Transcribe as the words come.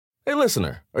Hey,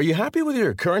 listener, are you happy with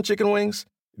your current chicken wings?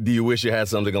 Do you wish you had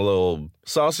something a little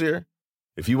saucier?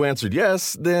 If you answered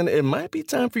yes, then it might be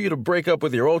time for you to break up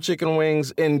with your old chicken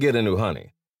wings and get a new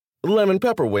honey. Lemon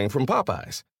pepper wing from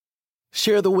Popeyes.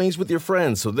 Share the wings with your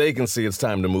friends so they can see it's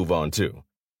time to move on, too.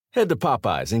 Head to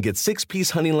Popeyes and get 6-piece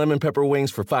honey lemon pepper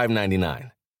wings for $5.99.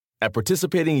 At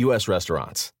participating U.S.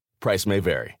 restaurants. Price may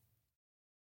vary.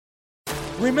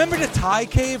 Remember the Thai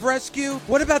cave rescue?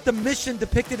 What about the mission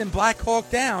depicted in Black Hawk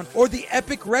Down or the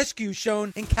epic rescue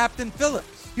shown in Captain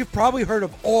Phillips? You've probably heard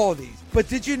of all of these, but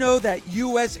did you know that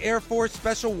U.S. Air Force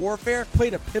Special Warfare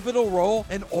played a pivotal role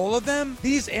in all of them?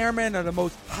 These airmen are the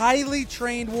most highly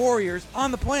trained warriors on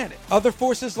the planet. Other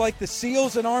forces like the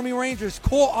SEALs and Army Rangers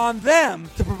call on them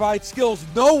to provide skills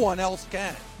no one else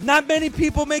can. Not many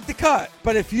people make the cut,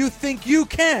 but if you think you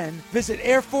can, visit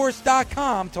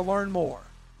airforce.com to learn more.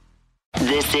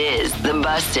 This is the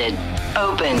Busted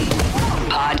Open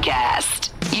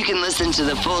Podcast. You can listen to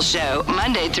the full show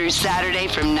Monday through Saturday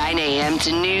from 9 a.m.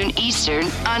 to noon Eastern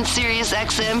on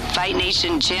SiriusXM Fight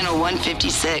Nation Channel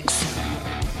 156.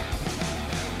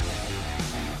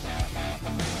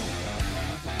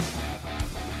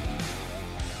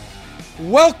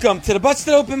 Welcome to the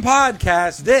Busted Open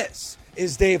Podcast. This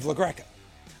is Dave LaGreca.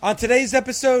 On today's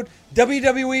episode,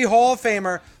 WWE Hall of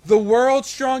Famer, the world's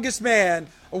strongest man,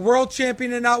 a world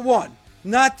champion in not one,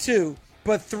 not two,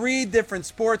 but three different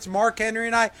sports. Mark Henry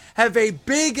and I have a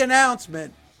big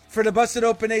announcement for the Busted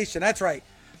Open Nation. That's right.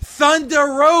 Thunder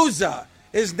Rosa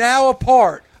is now a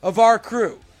part of our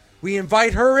crew. We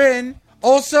invite her in.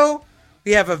 Also,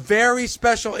 we have a very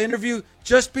special interview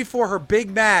just before her big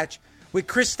match with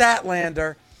Chris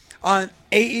Statlander on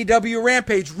AEW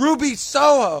Rampage. Ruby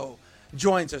Soho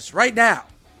joins us right now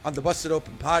on the Busted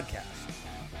Open Podcast.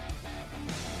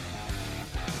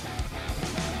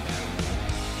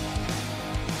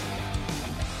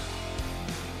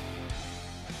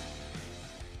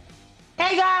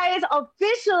 Hey guys,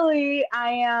 officially I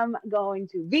am going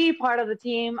to be part of the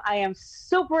team. I am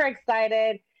super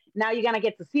excited. Now you're going to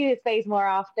get to see his face more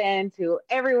often. To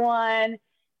everyone,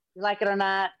 you like it or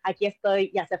not, aquí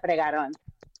estoy, ya se fregaron.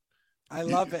 I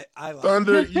love it. I love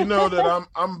Thunder, it. you know that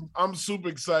I'm super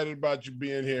excited about you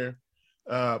being here.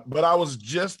 But I was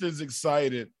just as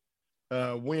excited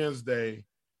Wednesday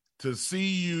to see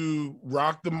you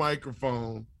rock the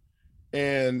microphone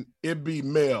and it be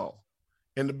Mel.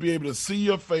 And to be able to see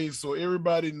your face so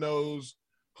everybody knows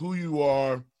who you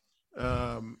are.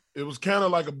 It was kind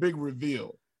of like a big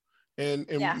reveal. And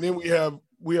then we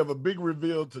have a big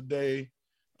reveal today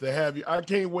to have you. I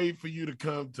can't wait for you to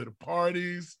come to the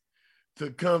parties,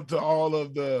 to come to all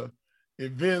of the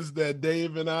events that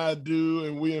Dave and I do,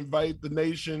 and we invite the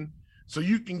nation so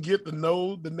you can get to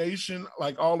know the nation,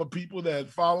 like all the people that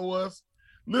follow us.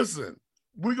 Listen,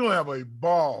 we're going to have a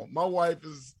ball. My wife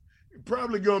is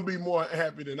probably going to be more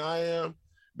happy than I am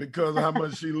because of how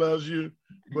much she loves you.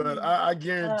 But I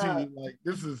guarantee you, like,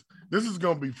 this is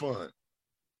going to be fun.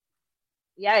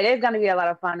 Yeah, it is going to be a lot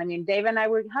of fun. I mean, Dave and I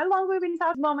how long have we been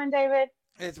talking about it, David?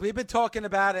 We've been talking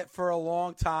about it for a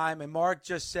long time, and Mark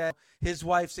just said his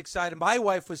wife's excited. My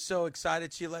wife was so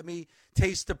excited she let me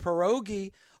taste the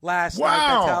pierogi last night.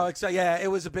 That's how excited. Yeah, it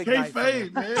was a big night.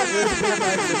 K-Fave, man. It was a big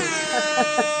night for me.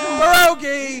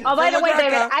 Pierogi. Oh, by the way,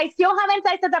 David, I still haven't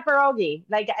tasted the pierogi.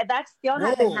 Like, that still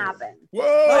hasn't happened.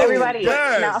 Whoa, everybody,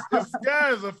 guys, this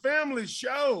guy is a family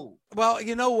show. Well,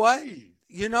 you know what?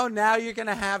 You know, now you're going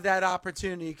to have that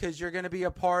opportunity because you're going to be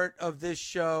a part of this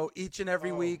show each and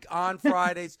every week on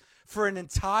Fridays for an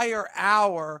entire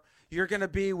hour. You're going to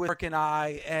be with Mark and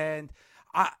I. And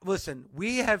listen,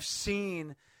 we have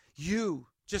seen you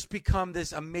just become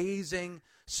this amazing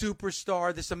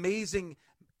superstar, this amazing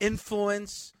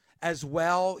influence as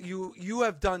well. You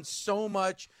have done so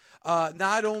much,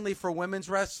 not only for women's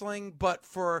wrestling, but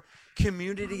for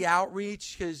community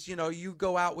outreach, because, you know, you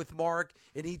go out with Mark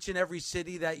in each and every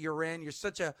city that you're in. You're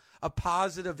such a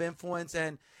positive influence.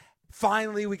 And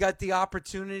finally, we got the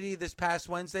opportunity this past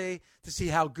Wednesday to see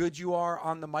how good you are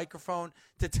on the microphone,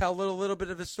 to tell a little bit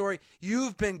of the story.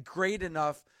 You've been great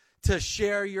enough to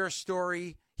share your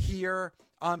story here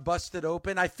on Busted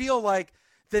Open. I feel like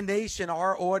the nation,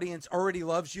 our audience, already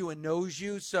loves you and knows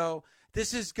you. So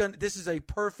this is a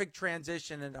perfect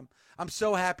transition, and I'm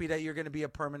so happy that you're going to be a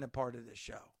permanent part of this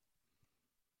show.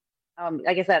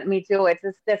 Like I said, me too.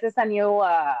 This is a new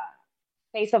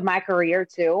phase of my career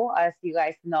too, as you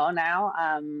guys know now.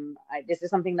 This is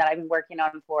something that I've been working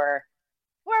on for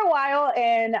a while,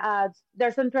 and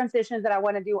there's some transitions that I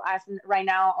want to do as right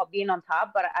now of being on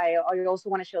top, but I also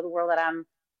want to show the world that I'm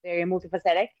very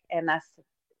multifaceted, and that's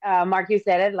Mark, you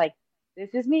said it, like, this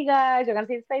is me, guys. You're gonna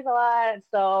see his face a lot,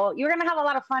 so you're gonna have a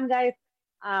lot of fun, guys.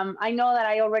 I know that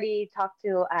I already talked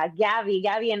to Gabby.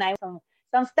 Gabby and I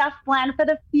some stuff planned for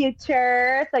the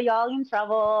future, so y'all in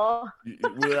trouble.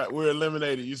 We're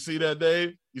eliminated. You see that,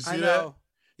 Dave? You see I that? know.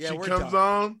 Yeah, she we're comes done.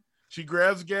 on, she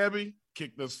grabs Gabby,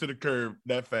 kicked us to the curb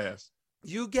that fast.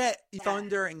 You get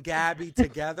Thunder and Gabby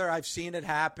together. I've seen it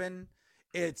happen.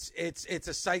 It's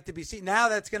a sight to be seen. Now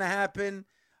that's going to happen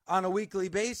on a weekly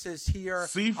basis here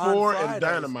C4 on Fridays. and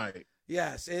Dynamite.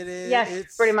 Yes, it is.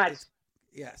 Yes, pretty much.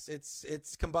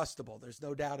 It's combustible. There's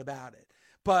no doubt about it.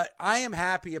 But I am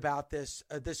happy about this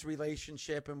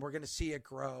relationship, and we're going to see it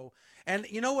grow. And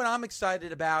you know what I'm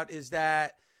excited about is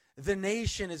that the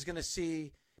nation is going to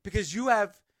see, because you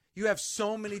have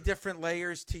so many different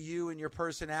layers to you and your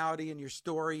personality and your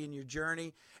story and your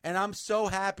journey. And I'm so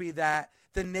happy that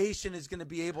the nation is going to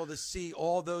be able to see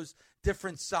all those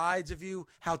different sides of you,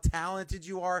 how talented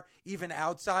you are, even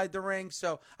outside the ring.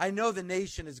 So I know the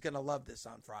nation is going to love this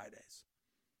on Fridays.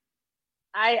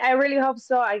 I really hope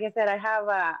so. Like I said, I have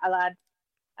a lot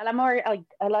more, like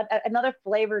another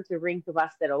flavor to bring to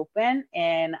Busted Open.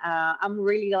 And I'm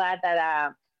really glad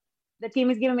that the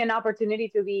team is giving me an opportunity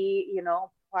to be,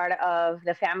 part of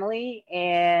the family.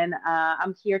 And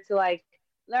I'm here to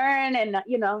learn and,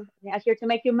 I'm here to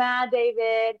make you mad,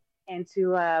 David, and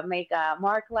to make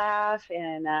Mark laugh.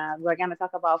 And we're going to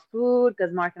talk about food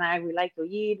because Mark and we like to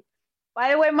eat. By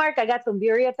the way, Mark, I got some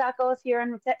birria tacos here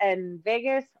in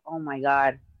Vegas. Oh, my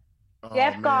God. Oh,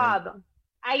 Jeff man. Cobb.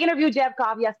 I interviewed Jeff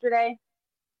Cobb yesterday.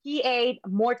 He ate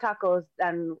more tacos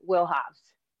than Will Hobbs.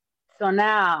 So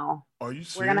now Are you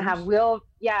serious? we're gonna have Will.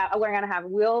 Yeah, we're gonna have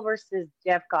Will versus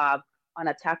Jeff Cobb on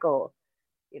a taco,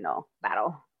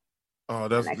 battle. Oh,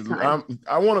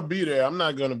 I want to be there. I'm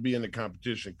not gonna be in the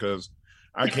competition because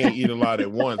I can't eat a lot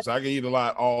at once. I can eat a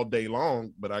lot all day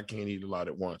long, but I can't eat a lot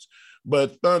at once.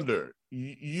 But Thunder,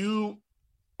 you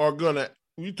talk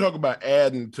about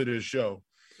adding to this show.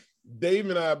 Dave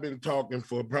and I have been talking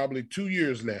for probably 2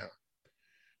 years now.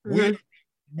 Mm-hmm.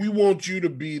 We want you to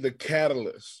be the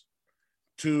catalyst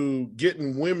to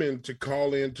getting women to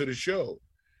call into the show,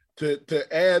 to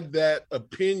add that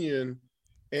opinion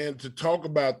and to talk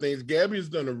about things. Gabby's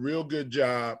done a real good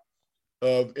job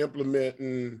of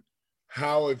implementing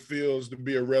how it feels to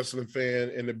be a wrestling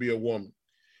fan and to be a woman.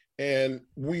 And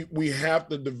we have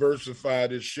to diversify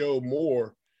this show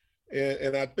more.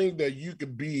 And I think that you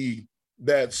could be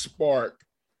that spark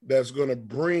that's going to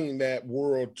bring that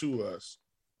world to us.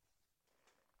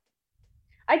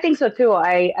 I think so too.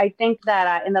 I think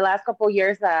that in the last couple of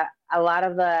years, a lot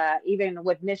of even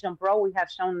with Mission Pro, we have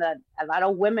shown that a lot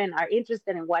of women are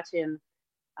interested in watching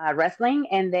wrestling,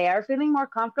 and they are feeling more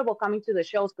comfortable coming to the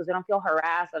shows because they don't feel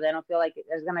harassed or they don't feel like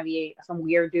there's gonna be some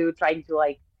weird dude trying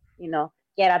to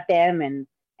get at them and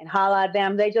holler at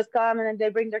them. They just come and then they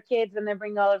bring their kids and they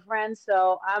bring all their friends.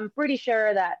 So I'm pretty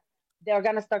sure that they're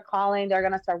gonna start calling, they're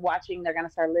gonna start watching, they're gonna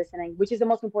start listening, which is the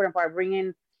most important part.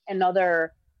 Bringing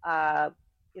another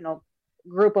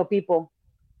group of people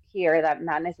here that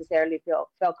not necessarily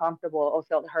felt comfortable or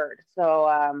felt heard.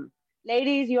 So,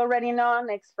 ladies, you already know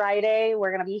next Friday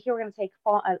we're gonna be here. We're gonna take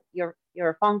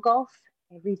your phone calls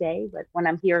every day, but when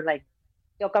I'm here,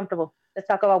 feel comfortable. Let's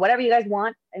talk about whatever you guys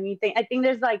want. I mean, I think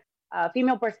there's a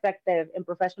female perspective in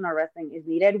professional wrestling is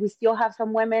needed. We still have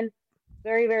some women,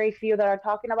 very, very few that are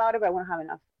talking about it, but we don't have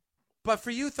enough. But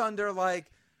for you, Thunder,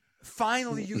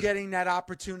 finally you getting that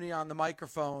opportunity on the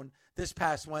microphone this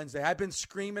past Wednesday. I've been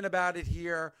screaming about it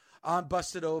here on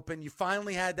Busted Open. You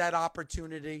finally had that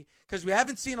opportunity because we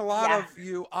haven't seen a lot of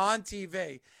you on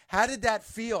TV. How did that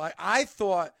feel? I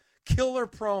thought killer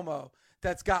promo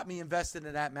that's got me invested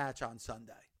in that match on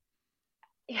Sunday.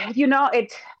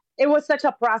 It was such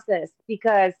a process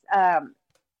because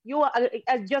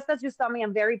just as you saw me,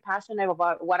 I'm very passionate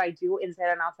about what I do inside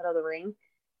and outside of the ring.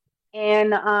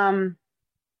 And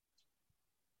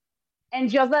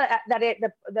just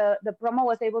the promo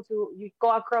was able to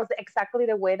go across exactly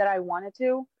the way that I wanted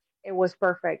to. It was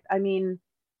perfect. I mean,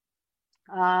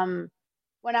 when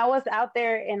I was out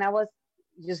there and I was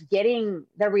just getting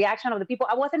the reaction of the people,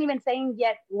 I wasn't even saying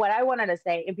yet what I wanted to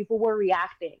say, and people were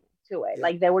reacting to it.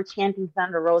 Like they were chanting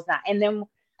Thunder Rosa. And then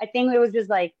I think it was just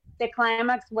the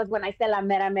climax was when I said La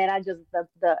Mera Mera, just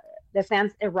the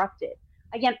fans erupted.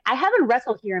 Again, I haven't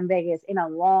wrestled here in Vegas in a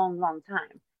long, long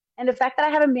time. And the fact that I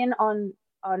haven't been on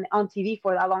TV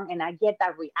for that long and I get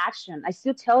that reaction, it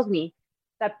still tells me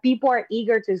that people are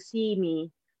eager to see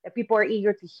me, that people are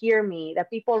eager to hear me, that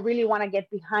people really want to get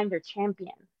behind their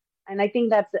champion. And I think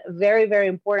that's very, very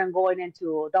important going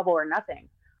into Double or Nothing.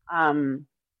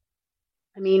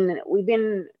 I mean, we've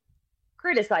been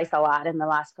criticized a lot in the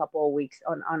last couple of weeks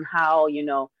on how,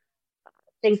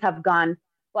 things have gone.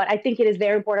 But I think it is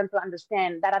very important to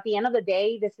understand that at the end of the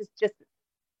day, this is just,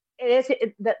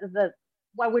 the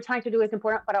what we're trying to do is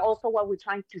important, but also what we're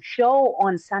trying to show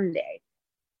on Sunday,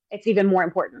 it's even more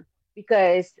important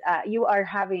because you are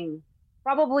having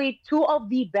probably two of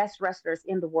the best wrestlers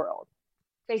in the world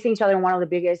facing each other in one of the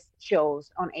biggest shows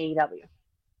on AEW.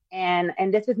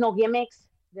 And this is no gimmicks.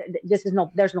 There's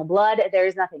no blood. There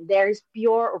is nothing. There is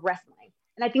pure wrestling.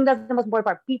 And I think that's the most important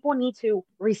part. People need to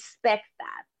respect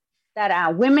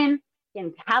that women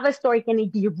can have a story, can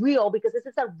it be real? Because this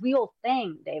is a real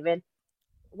thing, David.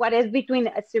 What is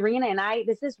between Serena and I,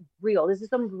 this is real. This is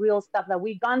some real stuff that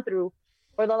we've gone through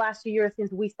for the last 2 years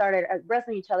since we started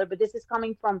wrestling each other. But this is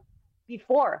coming from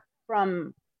before,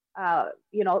 from her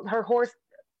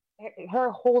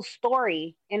whole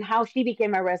story and how she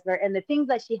became a wrestler and the things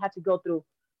that she had to go through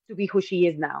to be who she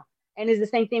is now. And it's the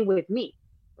same thing with me,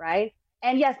 right?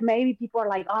 And yes, maybe people are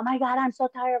like, oh my God, I'm so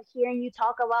tired of hearing you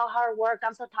talk about hard work.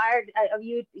 I'm so tired of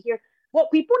you here. Well,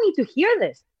 people need to hear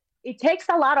this. It takes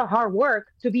a lot of hard work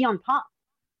to be on top,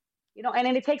 and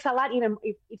then it takes a lot,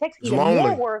 it takes even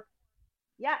more work.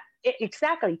 Yeah,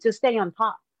 exactly, to stay on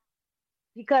top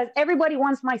because everybody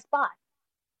wants my spot.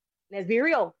 Let's be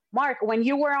real. Mark, when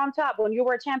you were on top, when you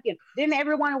were a champion, didn't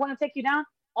everyone want to take you down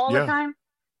all the time?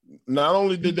 Not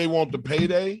only did they want the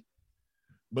payday,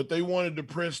 but they wanted the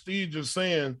prestige of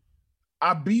saying,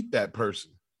 I beat that person.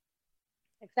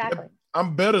 Exactly.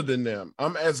 I'm better than them.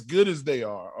 I'm as good as they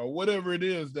are, or whatever it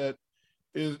is that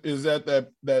is at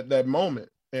that moment.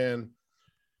 And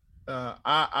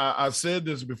I said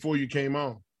this before you came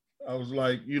on. I was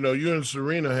like, you and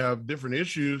Serena have different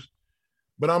issues,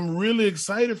 but I'm really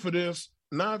excited for this,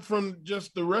 not from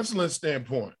just the wrestling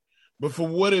standpoint, but for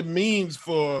what it means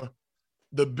for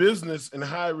the business and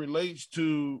how it relates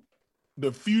to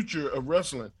the future of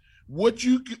wrestling. What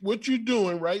you're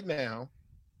doing right now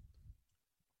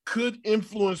could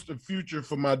influence the future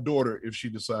for my daughter if she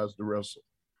decides to wrestle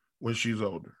when she's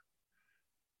older.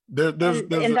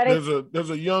 There's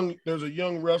a young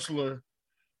wrestler,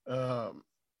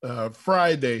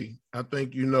 Friday, I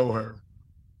think you know her,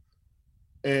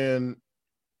 and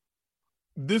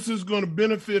this is going to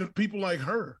benefit people like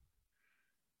her.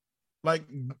 Like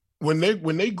when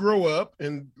they grow up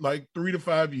in like 3 to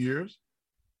 5 years,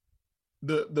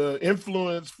 the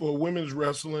influence for women's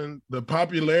wrestling, the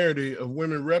popularity of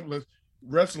women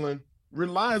wrestling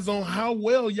relies on how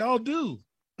well y'all do.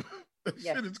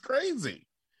 Yes. Shit is crazy.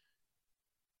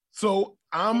 So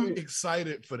I'm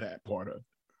excited for that part of it.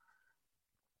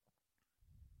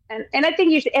 And I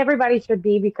think everybody should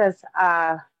be, because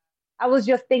I was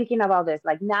just thinking about this.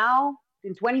 Like now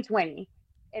in 2020,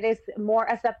 it is more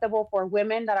acceptable for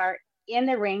women that are in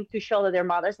the ring to show that their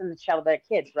mothers and to show their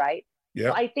kids, right? Yeah.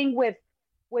 So I think with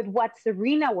what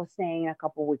Serena was saying a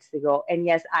couple of weeks ago, and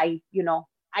yes, I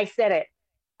said it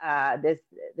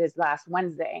this last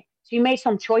Wednesday. She made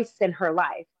some choices in her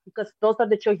life because those are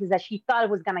the choices that she thought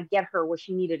was gonna get her where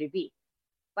she needed to be,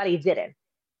 but it didn't,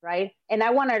 right? And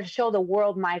I wanted to show the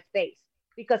world my face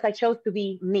because I chose to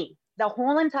be me. The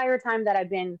whole entire time that I've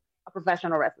been a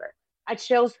professional wrestler, I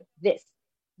chose this.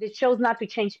 This chose not to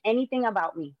change anything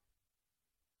about me.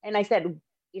 And I said,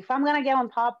 if I'm gonna get on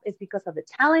top, it's because of the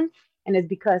talent, and it's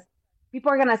because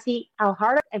people are gonna see how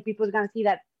hard, and people are gonna see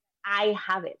that I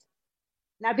have it,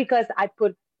 not because I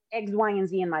put X, Y, and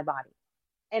Z in my body.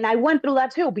 And I went through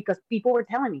that too because people were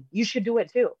telling me, you should do it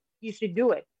too. You should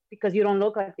do it because you don't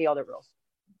look like the other girls.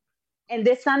 And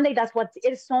this Sunday, that's what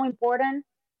is so important,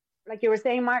 like you were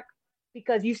saying, Mark,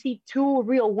 because you see two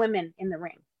real women in the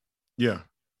ring. Yeah.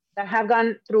 That have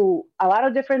gone through a lot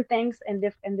of different things in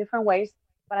different ways,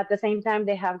 but at the same time,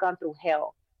 they have gone through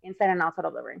hell inside and outside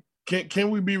of the ring. Can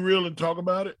we be real and talk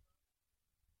about it?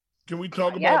 Can we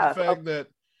talk about the fact that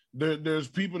there's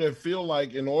people that feel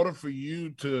like in order for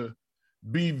you to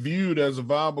be viewed as a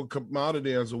viable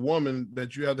commodity as a woman,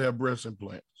 that you have to have breast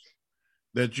implants,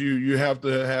 that you have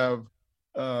to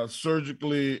have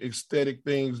surgically aesthetic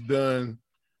things done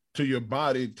to your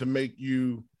body to make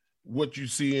you what you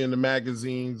see in the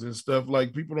magazines and stuff.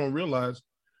 Like, people don't realize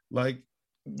like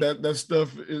that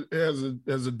stuff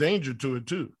has a danger to it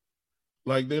too.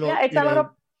 Like they don't. Yeah, it's a lot of.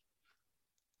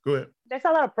 Go ahead. There's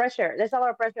a lot of pressure.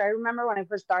 I remember when I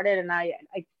first started, and I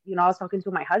was talking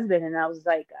to my husband, and I was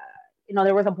like,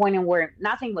 there was a point in where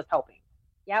nothing was helping.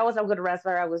 Yeah, I was a good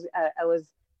wrestler. I was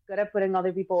good at putting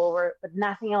other people over, but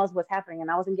nothing else was happening, and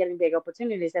I wasn't getting big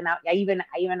opportunities. And I even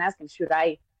asked him, should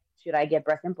I get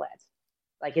breast implants?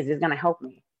 Like, is this gonna help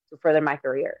me to further my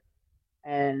career?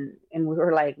 And we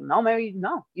were like, no, maybe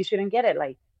no, you shouldn't get it.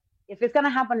 Like, if it's gonna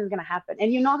happen, it's gonna happen.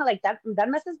 And like that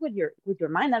messes with your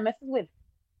mind. That messes with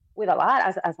a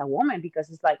lot as a woman, because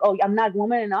it's like, oh, I'm not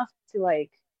woman enough to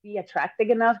like be attractive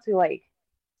enough to like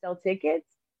sell tickets.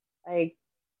 Like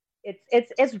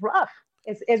it's rough.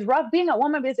 It's rough being a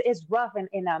woman. It's rough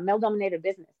in a male dominated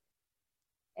business.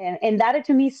 And that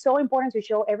to me is so important to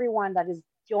show everyone that is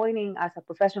joining as a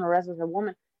professional wrestler, as a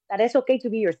woman, that it's okay to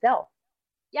be yourself.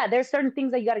 Yeah, there's certain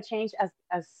things that you got to change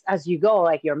as you go,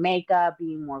 like your makeup,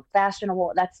 being more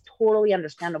fashionable. That's totally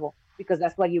understandable because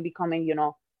that's what you're becoming,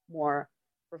 more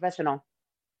professional.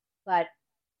 But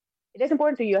it is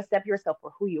important to you accept yourself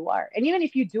for who you are. And even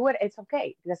if you do it, it's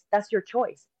okay because that's your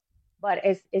choice. But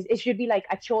it should be like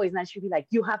a choice, and it should be like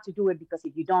you have to do it because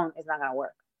if you don't, it's not going to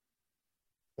work.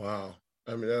 Wow.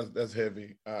 I mean, that's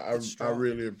heavy. I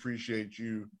really appreciate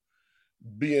you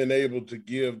being able to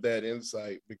give that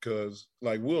insight because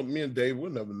like me and Dave, we'll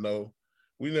never know.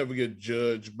 We never get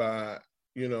judged by,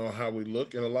 how we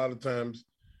look. And a lot of times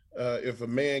if a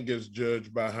man gets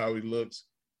judged by how he looks,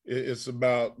 it's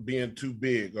about being too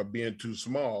big or being too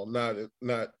small,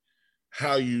 not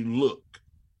how you look.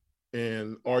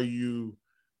 And are you,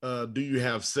 do you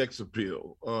have sex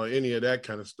appeal or any of that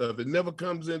kind of stuff? It never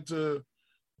comes into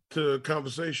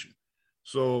conversation.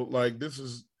 So like, this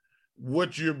is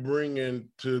what you're bringing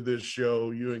to this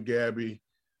show, you and Gabby.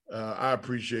 I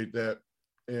appreciate that.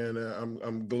 And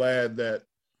I'm glad that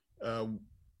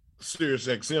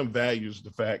SiriusXM values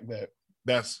the fact that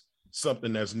that's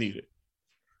something that's needed.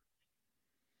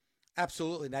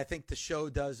 Absolutely. And I think the show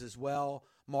does as well,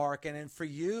 Mark. And for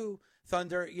you,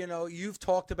 Thunder, you've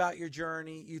talked about your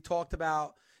journey. You talked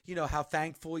about, how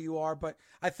thankful you are. But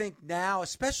I think now,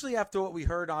 especially after what we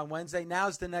heard on Wednesday,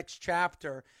 now's the next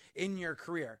chapter in your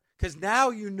career. Because now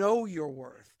you know your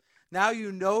worth. Now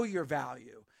you know your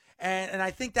value. And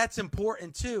I think that's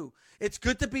important too. It's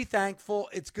good to be thankful.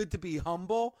 It's good to be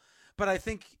humble. But I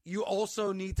think you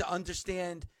also need to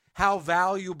understand how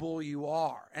valuable you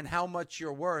are and how much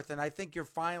you're worth. And I think you're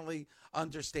finally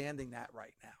understanding that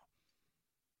right now.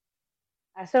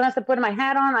 As soon as I put my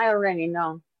hat on, I already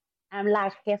know. I'm la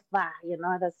jefa,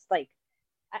 that's like,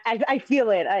 I feel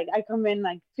it. I come in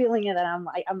like feeling it, and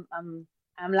I'm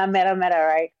la mera,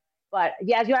 right? But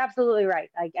yes, you're absolutely right.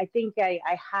 I think I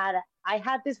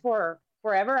had this for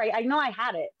forever. I know I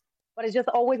had it, but it's just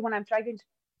always when I try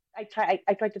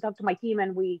to talk to my team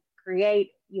and we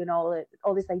create, all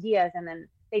these ideas, and then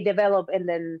they develop, and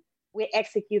then we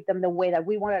execute them the way that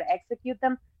we wanted to execute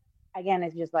them. Again,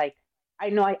 it's just like, I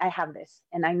know I have this,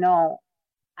 and I know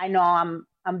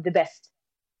I'm the best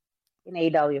in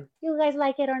AEW. You guys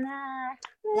like it or not?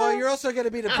 Well, you're also going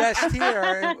to be the best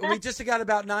here. We just got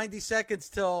about 90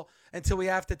 seconds until we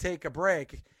have to take a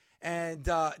break. And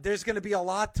there's going to be a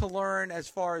lot to learn as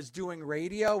far as doing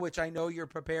radio, which I know you're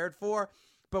prepared for.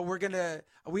 But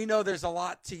we know there's a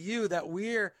lot to you that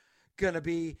we're going to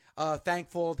be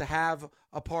thankful to have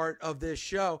a part of this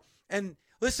show. And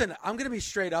listen, I'm going to be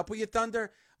straight up with you,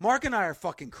 Thunder. Mark and I are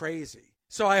fucking crazy.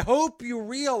 So I hope you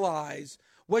realize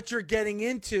what you're getting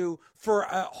into for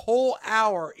a whole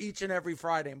hour each and every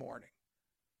Friday morning.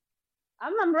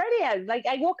 I'm ready. Like,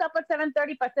 I woke up at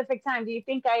 7:30 Pacific time. Do you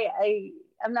think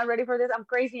I'm not ready for this? I'm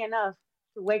crazy enough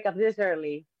to wake up this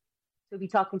early to be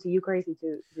talking to you crazy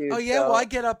too. Oh yeah, so. Well, I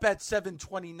get up at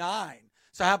 7:29.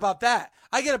 So how about that?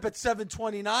 I get up at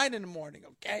 7:29 in the morning.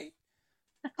 Okay.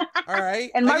 All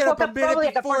right. And Mark I get up woke a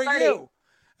minute before you.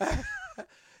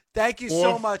 Thank you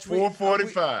so much.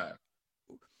 4:45.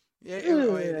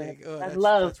 That's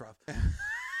love. That's rough.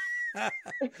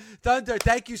 Thunder,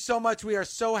 thank you so much. We are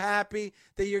so happy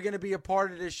that you're going to be a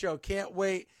part of this show. Can't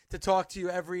wait to talk to you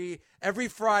every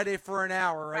Friday for an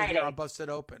hour here on Busted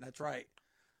Open. That's right.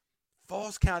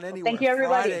 Falls Count Anywhere. Thank you,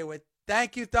 everybody.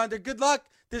 Thank you, Thunder. Good luck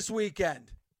this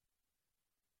weekend.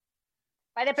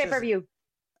 Buy the pay-per-view.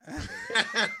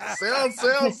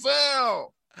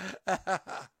 Sell.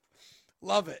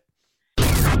 Love it.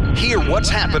 Hear what's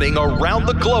happening around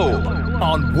the globe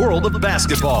on World of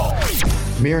Basketball.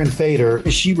 Miriam Fader,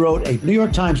 she wrote a New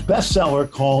York Times bestseller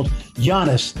called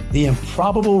Giannis, The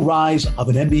Improbable Rise of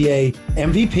an NBA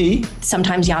MVP.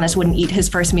 Sometimes Giannis wouldn't eat his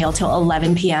first meal till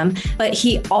 11 p.m., but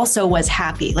he also was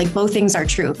happy. Like, both things are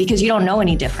true because you don't know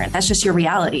any different. That's just your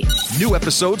reality. New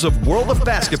episodes of World of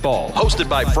Basketball, hosted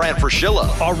by Fran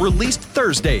Fraschilla, are released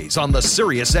Thursdays on the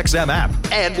SiriusXM app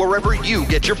and wherever you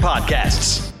get your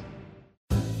podcasts.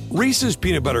 Reese's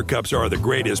peanut butter cups are the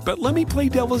greatest, but let me play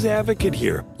devil's advocate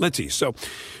here. Let's see. So,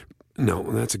 no,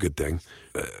 that's a good thing.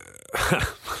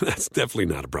 That's definitely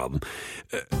not a problem.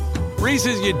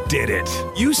 Reese's, you did it.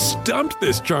 You stumped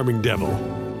this charming devil.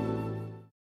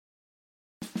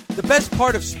 The best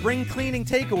part of Spring Cleaning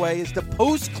Takeaway is the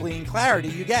post-clean clarity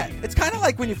you get. It's kind of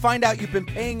like when you find out you've been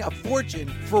paying a fortune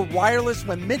for wireless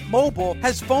when Mint Mobile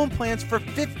has phone plans for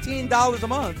 $15 a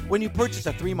month when you purchase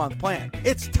a 3-month plan.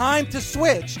 It's time to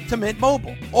switch to Mint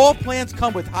Mobile. All plans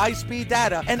come with high-speed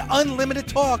data and unlimited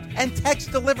talk and text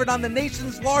delivered on the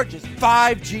nation's largest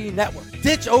 5G network.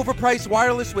 Ditch overpriced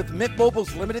wireless with Mint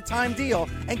Mobile's limited time deal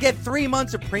and get 3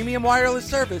 months of premium wireless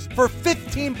service for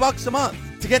 $15 a month.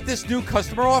 To get this new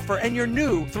customer offer and your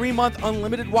new 3-month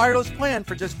unlimited wireless plan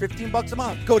for just $15 a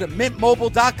month, go to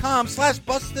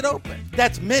mintmobile.com/bustedopen.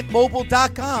 That's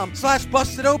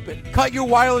mintmobile.com/bustedopen. Cut your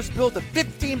wireless bill to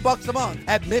 $15 a month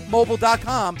at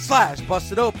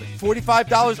mintmobile.com/bustedopen.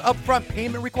 $45 upfront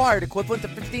payment required, equivalent to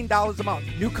 $15 a month.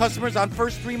 New customers on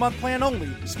first 3-month plan only.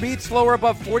 Speed slower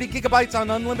above 40 gigabytes on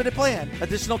unlimited plan.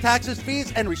 Additional taxes,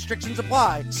 fees, and restrictions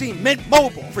apply. See Mint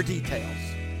Mobile for details.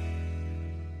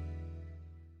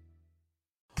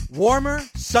 Warmer,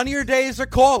 sunnier days are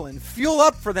calling. Fuel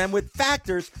up for them with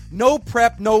Factor's no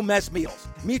prep, no mess meals.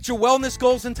 Meet your wellness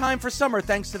goals in time for summer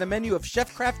thanks to the menu of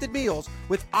chef-crafted meals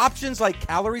with options like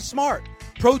Calorie Smart,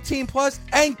 Protein Plus,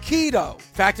 and Keto.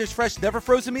 Factor's fresh, never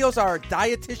frozen meals are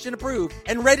dietitian approved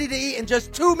and ready to eat in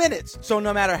just 2 minutes. So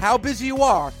no matter how busy you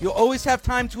are, you'll always have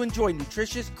time to enjoy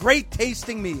nutritious, great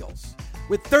tasting meals.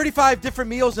 With 35 different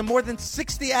meals and more than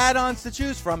 60 add-ons to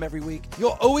choose from every week,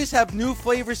 you'll always have new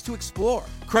flavors to explore.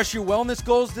 Crush your wellness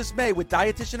goals this May with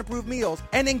dietitian-approved meals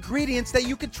and ingredients that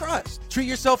you can trust. Treat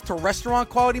yourself to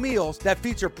restaurant-quality meals that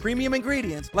feature premium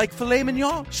ingredients like filet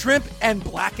mignon, shrimp, and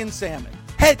blackened salmon.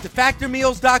 Head to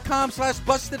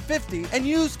factormeals.com/busted50 and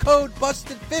use code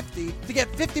BUSTED50 to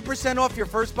get 50% off your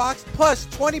first box plus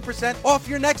 20% off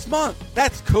your next month.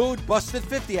 That's code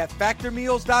BUSTED50 at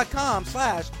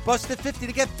factormeals.com/busted50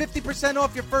 to get 50%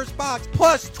 off your first box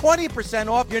plus 20%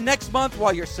 off your next month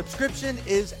while your subscription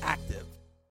is active.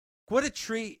 What a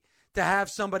treat to have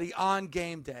somebody on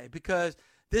game day, because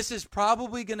this is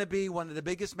probably going to be one of the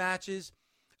biggest matches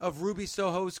of Ruby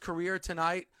Soho's career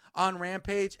tonight on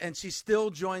Rampage, and she still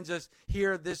joins us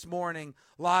here this morning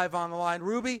live on the line.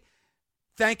 Ruby,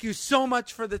 thank you so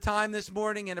much for the time this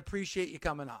morning and appreciate you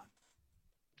coming on.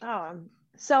 Oh, I'm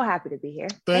so happy to be here.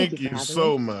 Thank you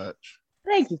so much.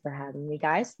 Thank you for having me,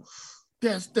 guys.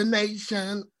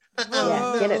 Destination.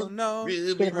 Yeah, get it. No.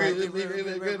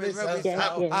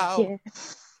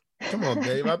 Come on,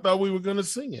 Dave. I thought we were going to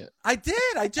sing it. I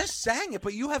did. I just sang it,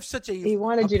 but you have such He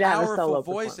wanted you to have a solo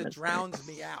voice that drowns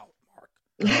me out.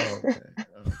 Oh, okay.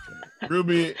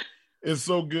 Ruby, it's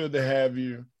so good to have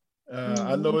you.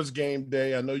 I know it's game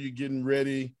day. I know you're getting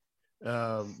ready.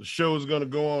 The show is going to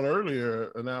go on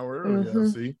an hour earlier. I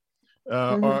see.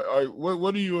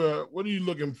 What are you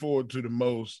looking forward to the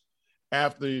most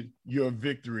after your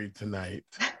victory tonight?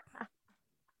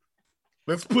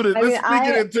 Let's speak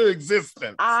it into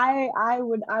existence. I'm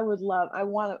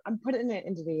putting it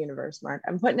into the universe, Mark.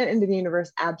 I'm putting it into the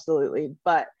universe, absolutely.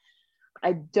 But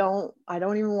I don't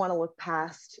even want to look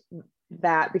past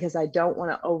that, because I don't want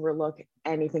to overlook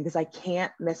anything, because I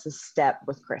can't miss a step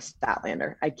with Kris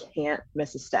Statlander. I can't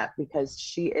miss a step, because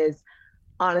she is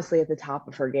honestly at the top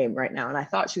of her game right now. And I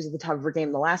thought she was at the top of her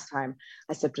game the last time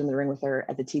I stepped in the ring with her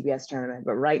at the TBS tournament.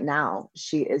 But right now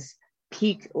she is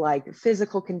peak, like,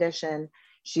 physical condition.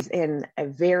 She's in a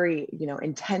very,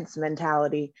 intense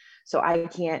mentality. So I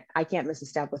can't miss a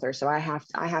step with her. So I have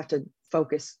to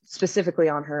focus specifically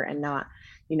on her and not,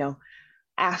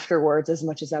 afterwards, as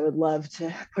much as I would love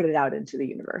to put it out into the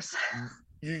universe.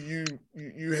 You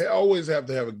always have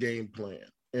to have a game plan.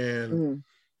 And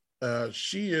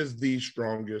she is the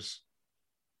strongest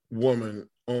woman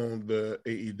on the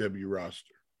AEW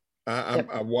roster.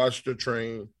 I watched her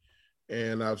train,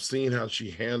 and I've seen how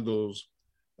she handles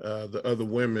the other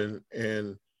women.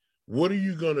 And what are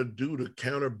you going to do to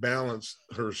counterbalance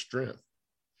her strength?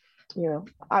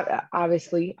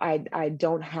 Obviously I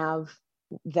don't have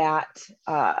that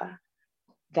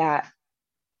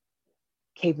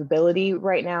capability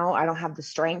right now. I don't have the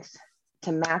strength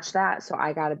to match that. So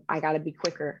I gotta be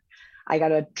quicker. I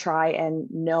gotta try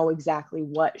and know exactly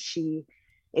what she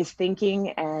is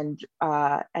thinking and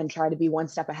try to be one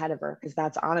step ahead of her. Because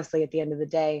that's honestly, at the end of the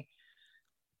day,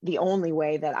 the only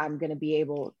way that I'm going to be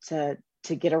able to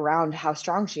get around how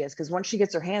strong she is. Because once she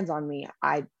gets her hands on me,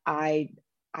 I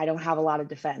don't have a lot of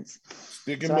defense.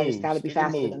 I just got to be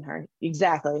faster than her.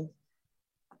 Exactly.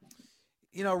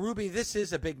 Ruby, this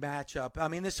is a big matchup. I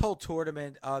mean, this whole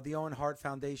tournament, the Owen Hart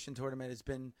Foundation tournament, has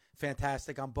been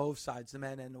fantastic on both sides, the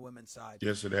men and the women's side.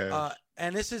 Yes, it has.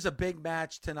 And this is a big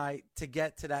match tonight to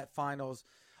get to that finals.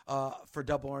 for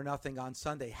Double or Nothing on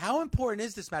Sunday. How important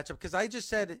is this matchup? Because I just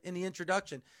said in the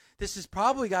introduction, this has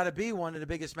probably got to be one of the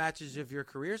biggest matches of your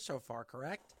career so far,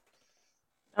 correct?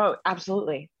 Oh,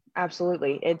 absolutely.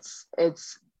 Absolutely. It's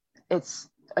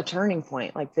a turning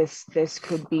point. Like this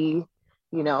could be,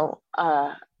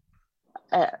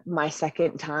 my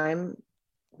second time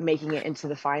making it into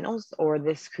the finals, or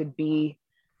this could be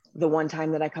the one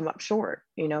time that I come up short.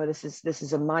 This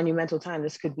is a monumental time.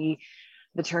 This could be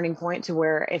the turning point to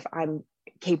where if I'm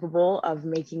capable of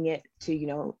making it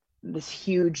to, this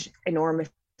huge, enormous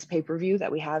pay-per-view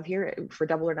that we have here for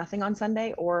Double or Nothing on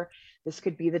Sunday, or this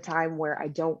could be the time where I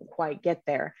don't quite get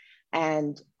there.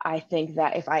 And I think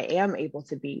that if I am able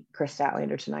to beat Kris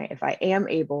Statlander tonight, if I am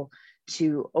able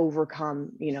to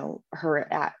overcome,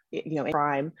 her at, in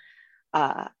prime,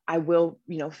 I will,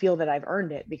 feel that I've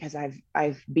earned it because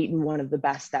I've beaten one of the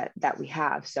best that we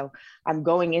have. So I'm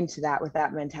going into that with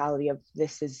that mentality of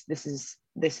this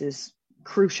is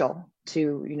crucial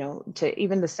to, to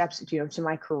even the steps, to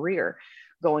my career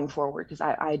going forward. Because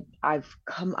I've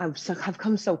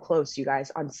come so close, you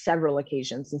guys, on several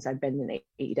occasions since I've been in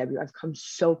AEW. I've come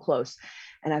so close,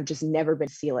 and I've just never been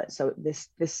to seal it. So this,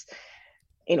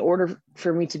 in order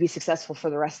for me to be successful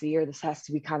for the rest of the year, this has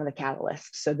to be kind of the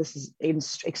catalyst. So this is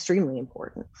extremely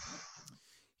important.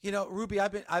 Ruby,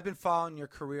 I've been following your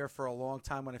career for a long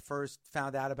time. When I first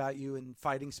found out about you in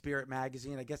Fighting Spirit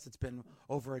magazine, I guess it's been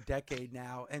over a decade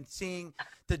now, and seeing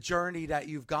the journey that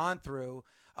you've gone through,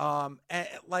 and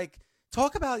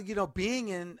talk about, being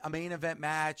in a main event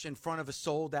match in front of a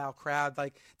sold out crowd.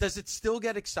 Like, does it still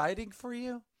get exciting for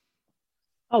you?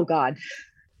 Oh God.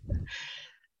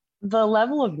 The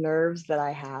level of nerves that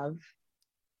I have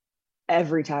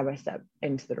every time I step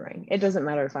into the ring, it doesn't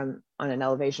matter if I'm on an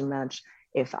elevation match,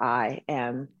 if I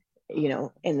am,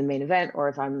 in the main event, or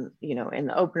if I'm, in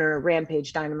the opener,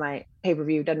 Rampage, Dynamite,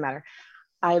 pay-per-view, doesn't matter.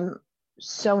 I'm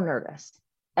so nervous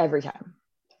every time.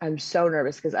 I'm so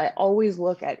nervous because I always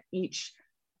look at each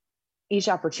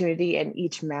opportunity and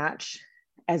each match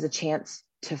as a chance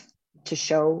to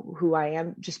show who I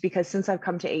am, just because since I've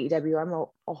come to AEW, I'm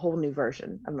a whole new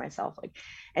version of myself. Like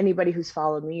anybody who's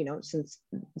followed me, since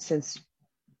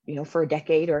for a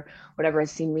decade or whatever,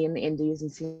 has seen me in the indies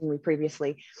and seen me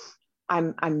previously,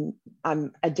 I'm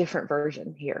a different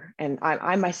version here. And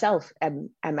I myself am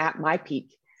at my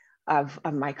peak of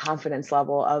my confidence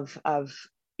level of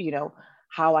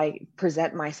how I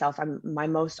present myself. I'm my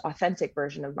most authentic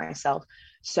version of myself.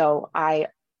 So I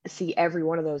see every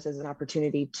one of those as an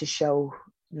opportunity to show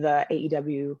the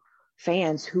AEW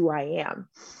fans who I am.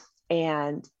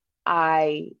 And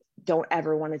I don't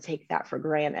ever want to take that for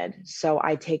granted. So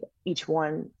I take each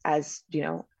one as,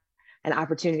 an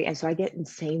opportunity. And so I get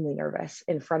insanely nervous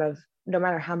in front of no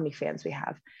matter how many fans we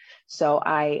have. So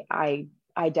I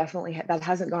definitely, that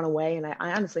hasn't gone away. And I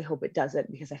honestly hope it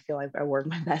doesn't, because I feel like I work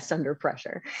my best under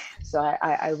pressure. So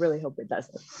I really hope it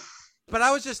doesn't. But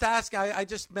I was just asking, I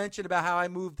just mentioned about how I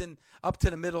moved up to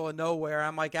the middle of nowhere.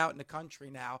 I'm like out in the country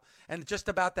now. And just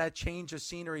about that change of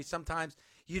scenery, sometimes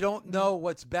you don't know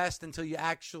what's best until you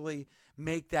actually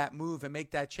make that move and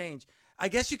make that change. I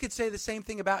guess you could say the same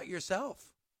thing about yourself,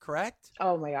 correct?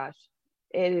 Oh my gosh.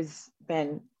 It has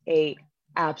been a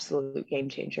absolute game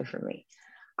changer for me.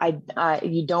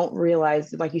 You don't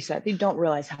realize, like you said, you don't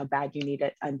realize how bad you need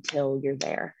it until you're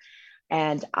there.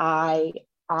 And I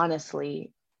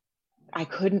honestly, I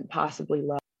couldn't possibly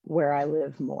love where I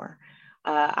live more.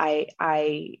 With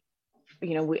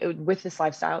this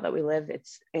lifestyle that we live,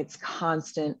 it's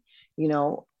constant,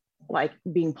 like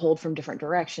being pulled from different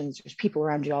directions. There's people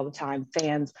around you all the time,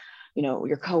 fans,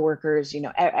 your coworkers,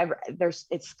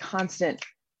 it's constant,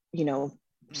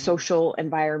 social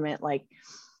environment. Like,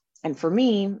 and for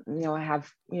me, I have,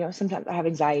 sometimes I have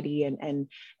anxiety and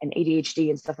ADHD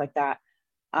and stuff like that.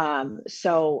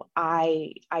 So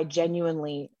I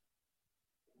genuinely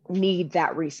need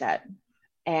that reset.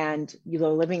 And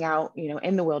living out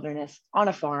in the wilderness on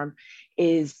a farm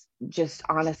is just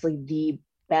honestly the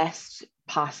best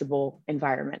possible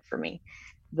environment for me.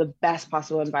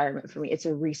 It's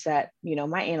a reset.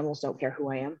 My animals don't care who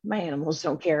I am. My animals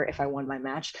don't care if I won my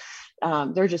match.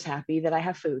 They're just happy that I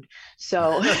have food.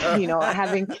 So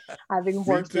having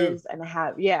horses and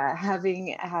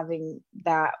having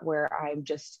that where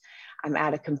I'm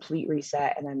at a complete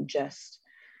reset and I'm just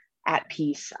at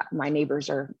peace. My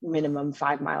neighbors are minimum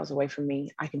 5 miles away from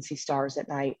me. I can see stars at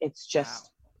night. It's just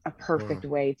a perfect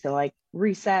way to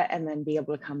reset and then be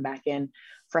able to come back in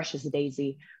fresh as a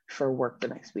daisy for work the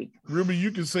next week. Ruby, you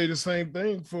can say the same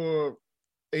thing for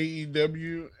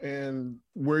AEW and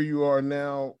where you are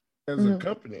now as a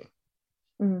company.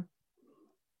 Mm-hmm.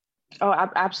 Oh,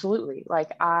 absolutely.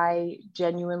 Like, I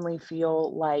genuinely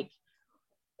feel like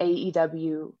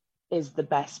AEW is the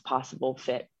best possible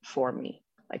fit for me.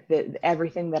 Like,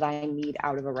 everything that I need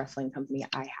out of a wrestling company,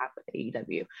 I have with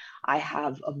AEW. I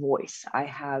have a voice. I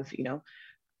have,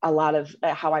 a lot of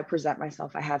how I present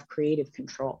myself. I have creative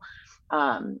control,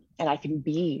 and I can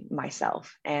be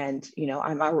myself. And,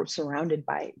 I'm surrounded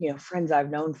by, friends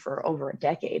I've known for over a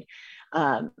decade.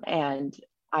 And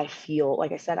I feel,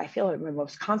 like I said, I feel I'm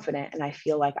most confident, and I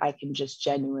feel like I can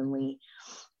genuinely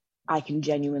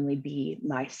be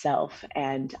myself.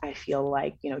 And I feel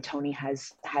like, Tony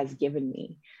has given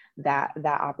me that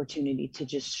opportunity to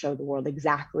just show the world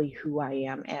exactly who I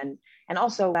am. And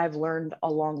also I've learned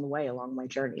along the way, along my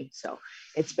journey. So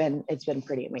it's been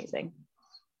pretty amazing.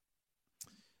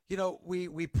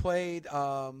 We played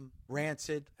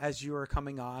Rancid as you were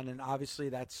coming on, and obviously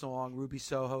that song, Ruby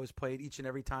Soho, is played each and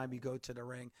every time you go to the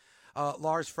ring.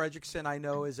 Lars Fredrickson, I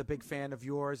know, is a big fan of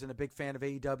yours and a big fan of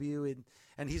AEW,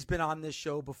 and he's been on this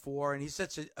show before, and he's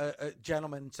such a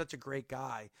gentleman, such a great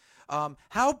guy.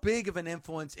 How big of an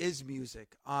influence is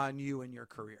music on you and your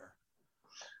career?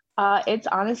 It's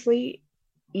honestly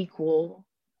equal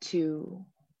to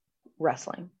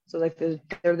wrestling. So like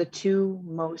they're the two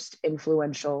most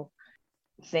influential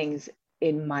things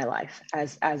in my life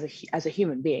as a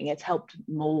human being. It's helped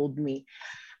mold me.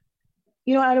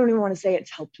 I don't even want to say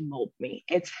it's helped mold me.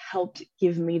 It's helped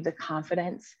give me the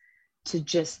confidence to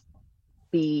just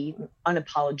be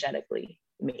unapologetically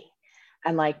me.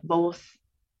 And like both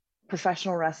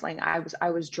professional wrestling, I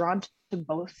was drawn to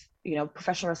both,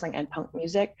 professional wrestling and punk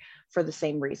music for the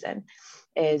same reason,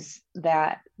 is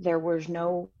that there was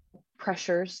no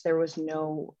pressures, there was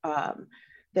no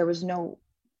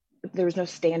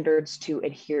standards to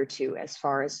adhere to as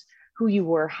far as who you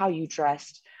were, how you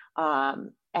dressed,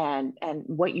 and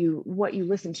what you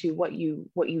listened to, what you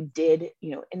did,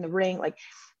 in the ring. Like,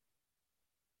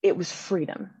 it was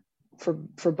freedom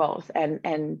for both,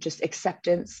 and just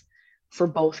acceptance for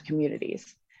both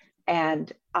communities.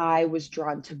 And I was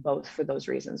drawn to both for those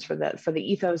reasons, for the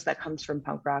ethos that comes from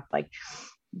punk rock, like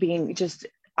being just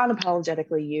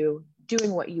unapologetically you,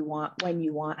 doing what you want, when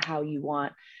you want, how you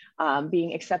want,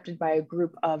 being accepted by a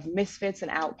group of misfits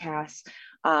and outcasts.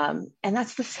 And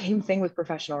that's the same thing with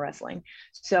professional wrestling.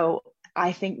 So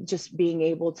I think just being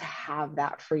able to have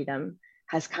that freedom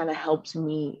has kind of helped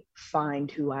me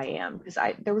find who I am. Because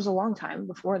there was a long time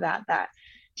before that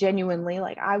genuinely,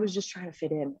 like, I was just trying to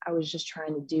fit in. I was just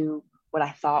trying to do what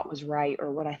I thought was right,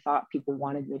 or what I thought people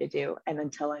wanted me to do. And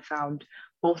until I found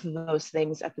both of those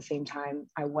things at the same time,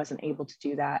 I wasn't able to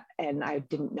do that. And I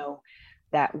didn't know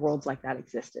that worlds like that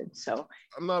existed. So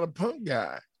I'm not a punk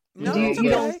guy. No, you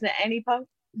don't listen to any punk?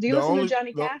 Do you listen to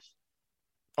Johnny Cash?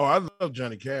 Oh, I love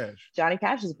Johnny Cash. Johnny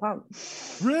Cash is a punk.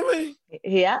 Really?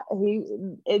 Yeah,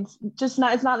 it's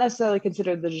not necessarily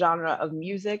considered the genre of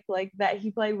music like that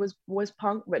he played was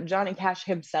punk, but Johnny Cash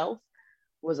himself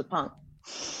was a punk.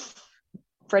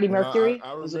 Freddie Mercury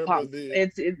was a punk. They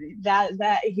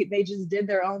just did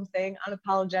their own thing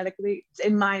unapologetically,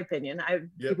 in my opinion.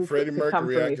 Freddie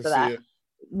Mercury, I can see it.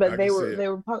 But they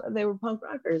were punk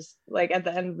rockers. Like, at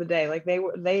the end of the day, like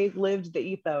they lived the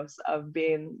ethos of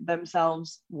being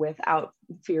themselves without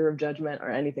fear of judgment or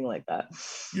anything like that.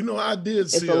 I did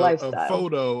see a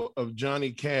photo of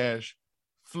Johnny Cash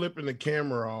flipping the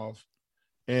camera off,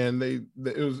 and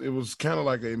it was kind of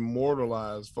like a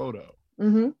immortalized photo.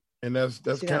 Mm-hmm. And that's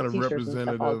kind of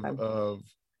representative of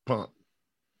punk.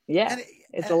 Yeah,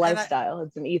 it's a lifestyle.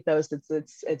 It's an ethos.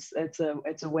 It's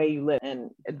a way you live, and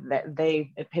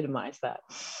they epitomize that.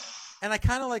 And I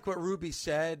kind of like what Ruby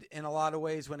said in a lot of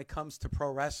ways when it comes to pro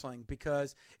wrestling,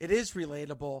 because it is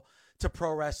relatable to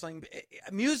pro wrestling.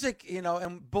 Music,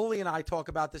 and Bully and I talk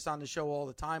about this on the show all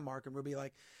the time, Mark and Ruby,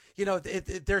 like,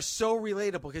 they're so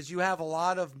relatable, because you have a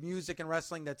lot of music and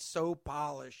wrestling that's so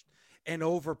polished and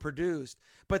overproduced,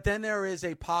 but then there is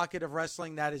a pocket of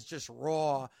wrestling that is just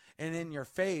raw and in your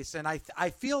face. And I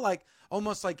feel like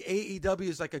almost like AEW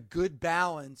is like a good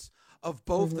balance of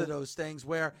both of those things,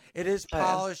 where it is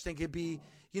polished and could be,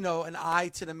 an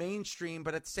eye to the mainstream,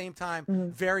 but at the same time,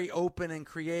 very open and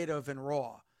creative and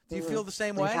raw. Do you feel the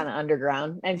same way? Kind of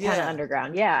underground.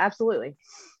 Yeah, absolutely.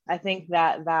 I think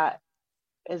that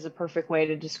is a perfect way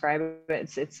to describe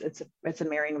it. It's a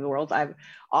marrying of the worlds. I've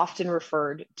often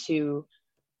referred to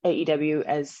AEW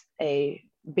as a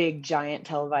big, giant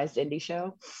televised indie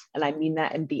show, and I mean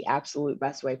that in the absolute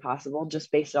best way possible,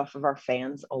 just based off of our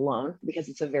fans alone, because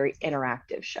it's a very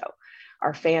interactive show.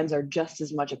 Our fans are just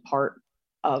as much a part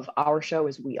of our show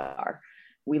as we are.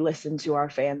 We listen to our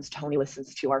fans. Tony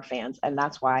listens to our fans. And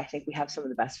that's why I think we have some of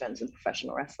the best fans in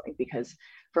professional wrestling, because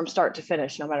from start to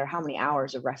finish, no matter how many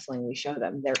hours of wrestling we show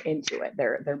them, they're into it.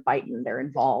 They're biting, they're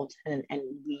involved, and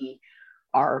we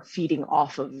are feeding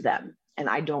off of them. And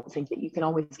I don't think that you can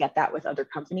always get that with other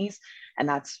companies. And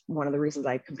that's one of the reasons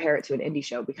I compare it to an indie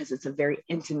show, because it's a very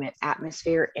intimate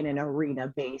atmosphere in an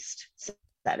arena-based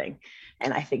setting.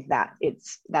 And I think that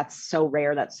that's so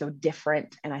rare, that's so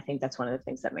different. And I think that's one of the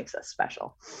things that makes us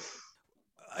special.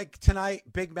 Like tonight,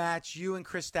 big match, you and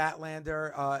Chris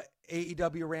Statlander,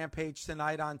 AEW Rampage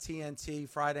tonight on TNT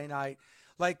Friday night.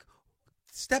 Like,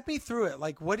 step me through it.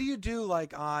 Like, what do you do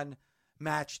like on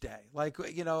match day? Like,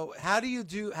 you know,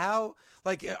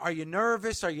 are you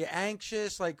nervous? Are you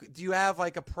anxious? Like, do you have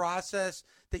like a process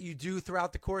that you do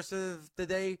throughout the course of the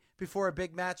day before a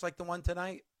big match like the one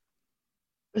tonight?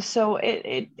 So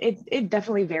it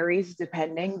definitely varies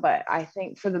depending, but I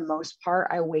think for the most part,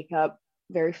 I wake up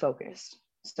very focused.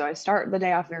 So I start the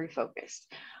day off very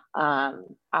focused.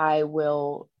 I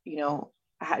will, you know,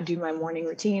 do my morning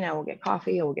routine. I will get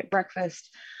coffee, I will get breakfast.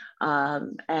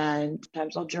 And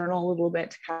sometimes I'll journal a little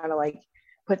bit to kind of like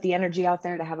put the energy out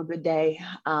there to have a good day.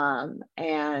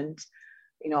 And,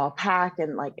 you know, I'll pack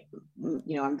and like,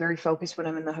 you know, I'm very focused when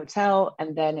I'm in the hotel.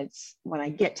 And then it's when I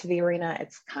get to the arena,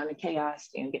 it's kind of chaos,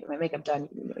 you know, getting my makeup done,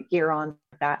 my gear on,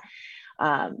 like that.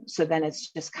 So then it's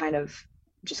just kind of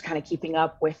keeping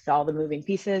up with all the moving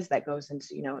pieces that goes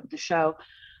into, you know, the show.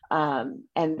 And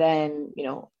then, you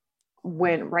know,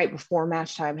 right before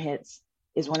match time hits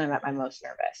is when I'm at my most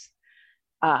nervous.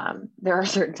 There are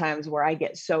certain times where I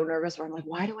get so nervous where I'm like,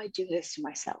 why do I do this to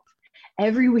myself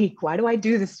every week? Why do I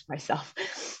do this to myself?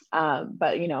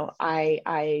 But you know,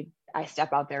 I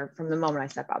step out there. From the moment I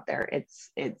step out there,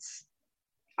 it's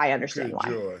I understand why.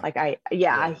 Joy. Like I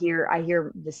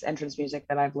hear this entrance music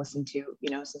that I've listened to, you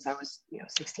know, since I was, you know,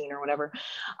 16 or whatever.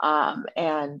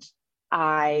 And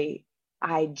I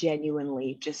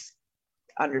genuinely just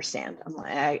understand.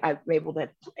 I'm able to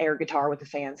air guitar with the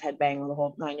fans, headbang the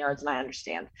whole 9 yards, and I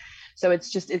understand. So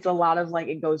it's a lot of like,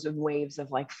 it goes in waves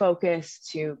of like focus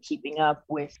to keeping up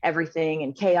with everything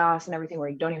and chaos and everything, where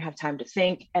you don't even have time to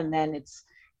think. And then it's,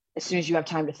 as soon as you have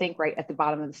time to think, right at the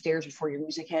bottom of the stairs before your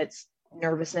music hits,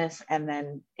 nervousness, and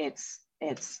then it's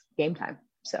game time.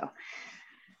 So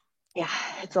yeah,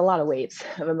 it's a lot of waves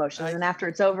of emotion. And after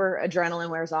it's over, adrenaline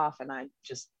wears off and I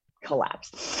just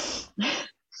collapse.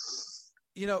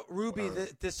 You know, Ruby,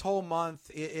 this whole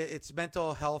month, it's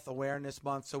Mental Health Awareness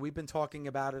Month. So we've been talking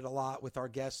about it a lot with our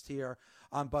guests here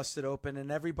on Busted Open,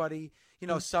 and everybody, you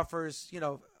know, suffers, you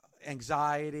know,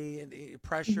 anxiety and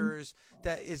pressures.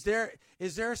 That is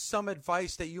there some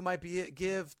advice that you might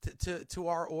give to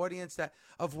our audience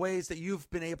of ways that you've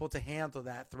been able to handle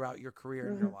that throughout your career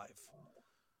and your life?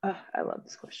 I love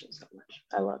this question so much.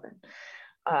 I love it.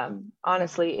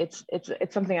 Honestly, it's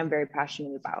something I'm very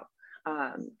passionate about.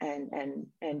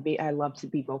 I love to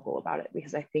be vocal about it,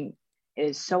 because I think it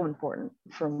is so important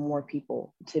for more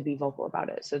people to be vocal about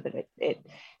it, so that it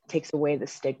takes away the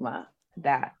stigma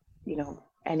that, you know,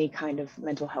 any kind of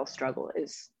mental health struggle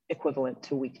is equivalent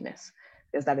to weakness,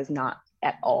 because that is not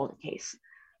at all the case.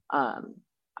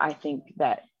 I think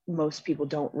that most people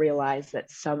don't realize that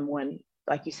someone,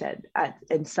 like you said,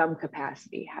 in some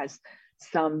capacity has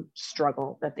some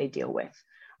struggle that they deal with.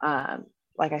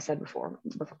 Like I said before,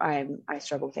 I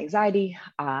struggle with anxiety.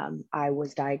 I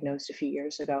was diagnosed a few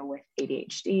years ago with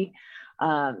ADHD,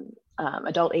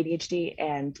 adult ADHD.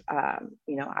 And,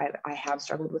 you know, I have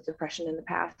struggled with depression in the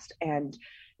past. And,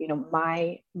 you know,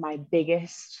 my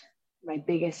biggest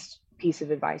piece of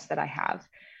advice that I have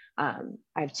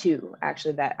two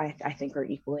actually that I think are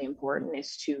equally important,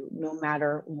 is to, no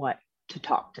matter what, to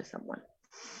talk to someone,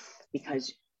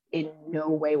 because in no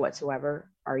way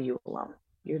whatsoever are you alone.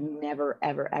 You're never,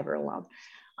 ever, ever alone.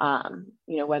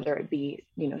 You know, whether it be,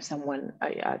 you know, someone,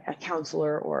 a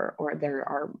counselor, or there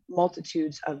are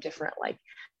multitudes of different like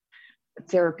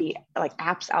therapy, like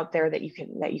apps out there that you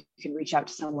can reach out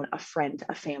to someone, a friend,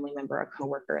 a family member, a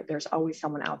coworker. There's always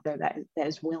someone out there that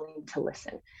is willing to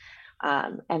listen.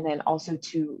 And then also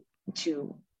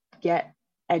to get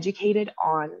educated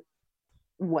on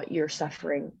what you're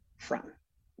suffering from,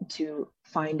 to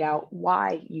find out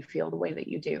why you feel the way that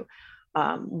you do.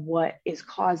 What is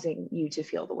causing you to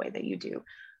feel the way that you do.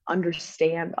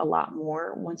 Understand a lot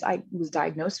more. Once I was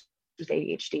diagnosed with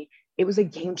ADHD, it was a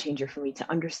game changer for me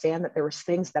to understand that there was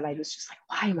things that I was just like,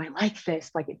 why am I like this?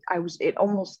 Like it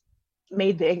almost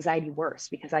made the anxiety worse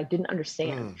because I didn't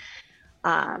understand.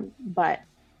 But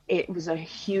it was a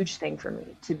huge thing for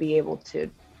me to be able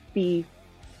to be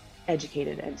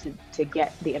educated and to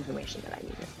get the information that I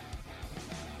needed.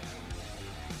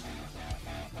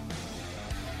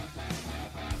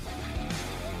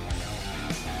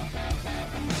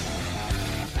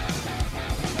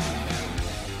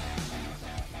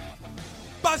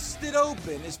 Busted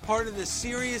Open is part of the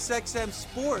SiriusXM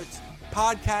Sports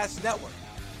Podcast Network.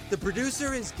 The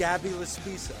producer is Gabby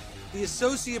Laspisa. The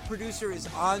associate producer is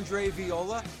Andre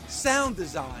Viola. Sound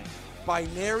design by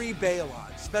Neri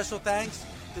Balon. Special thanks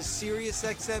to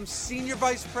SiriusXM Senior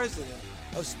Vice President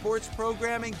of Sports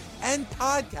Programming and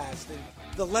Podcasting,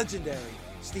 the legendary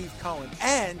Steve Cohen,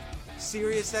 and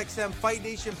SiriusXM Fight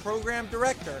Nation Program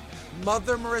Director,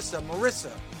 Mother Marissa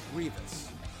Rivas.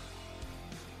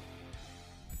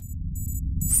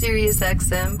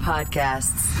 SiriusXM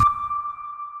Podcasts.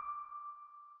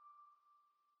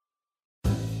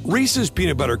 Reese's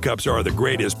peanut butter cups are the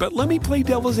greatest, but let me play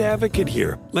devil's advocate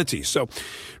here. Let's see. So,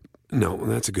 no,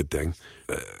 that's a good thing.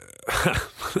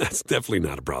 That's definitely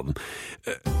not a problem.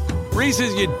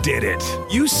 Reese's, you did it.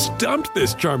 You stumped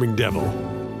this charming devil.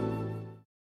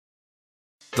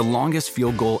 The longest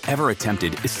field goal ever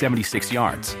attempted is 76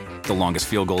 yards. The longest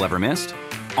field goal ever missed?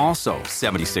 Also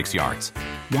 76 yards.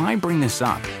 Why bring this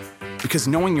up? Because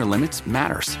knowing your limits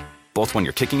matters, both when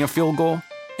you're kicking a field goal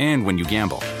and when you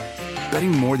gamble.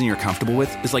 Betting more than you're comfortable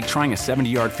with is like trying a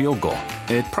 70-yard field goal.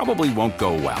 It probably won't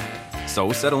go well.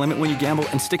 So set a limit when you gamble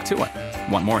and stick to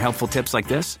it. Want more helpful tips like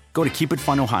this? Go to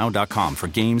keepitfunohio.com for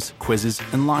games, quizzes,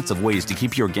 and lots of ways to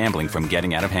keep your gambling from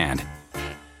getting out of hand.